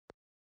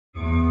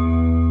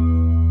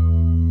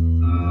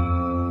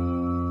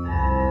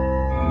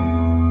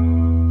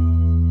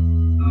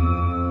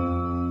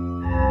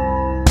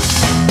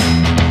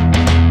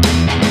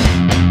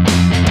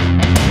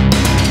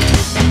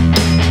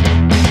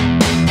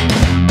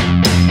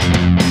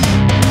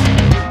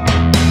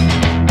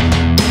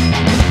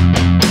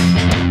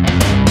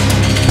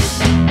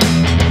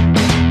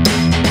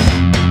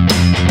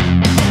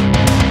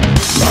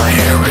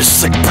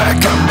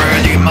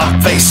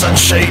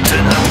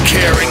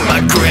caring, my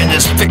grin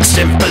is fixed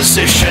in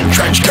position,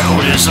 trench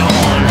coat is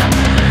on.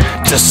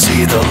 To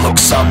see the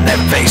looks on their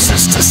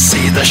faces, to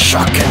see the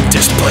shock and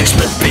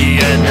displacement,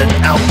 be in and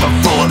out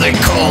before they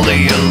call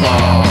the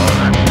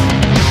alarm.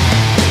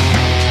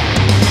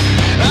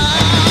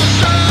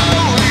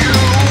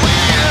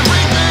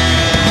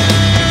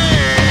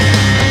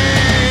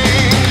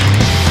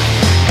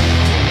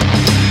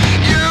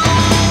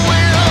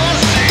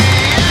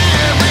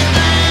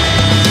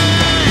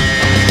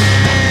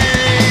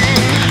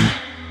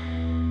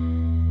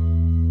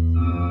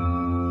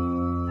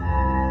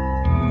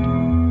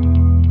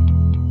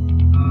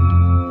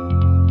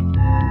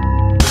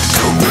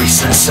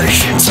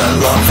 Sensations, I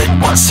love it,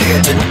 what's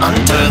hidden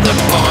under the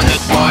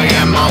bonnet? Why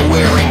am I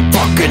wearing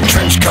fucking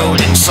trench coat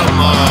in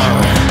summer?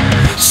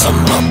 Some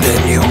of the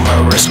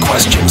numerous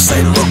questions,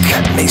 they look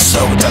at me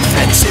so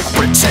defensive,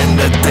 pretend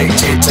that they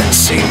didn't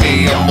see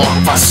me and walk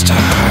faster.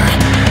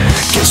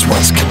 Guess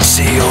what's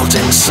concealed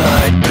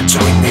inside,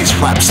 between these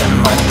flaps and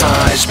my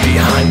thighs,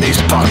 behind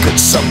these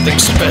pockets, something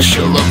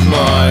special of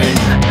mine.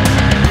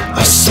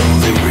 I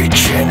slowly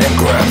reach in and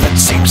grab it,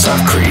 seems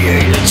I've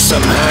created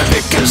some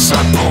havoc as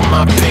I pull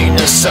my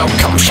penis out,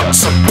 come shot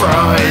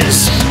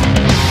surprise.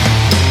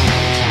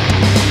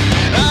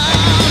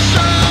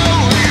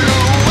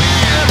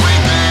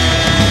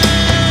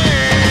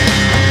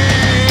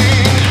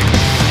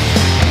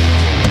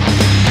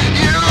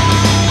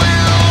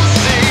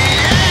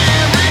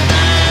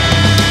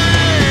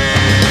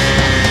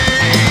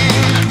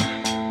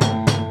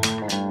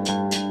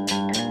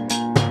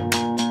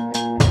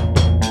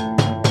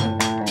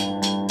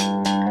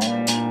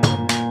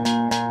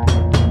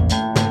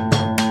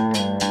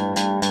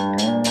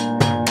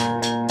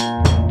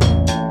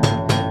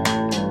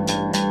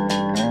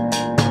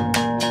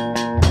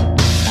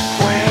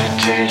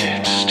 Did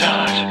it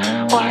start?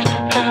 What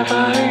have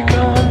I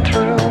gone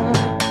through?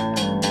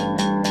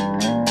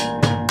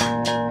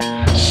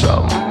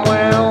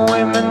 Somewhere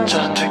women's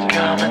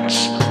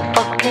undergarments,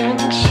 fucking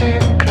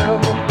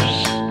sickos.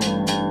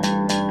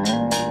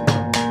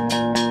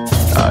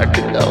 I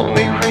can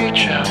only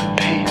reach a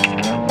piece.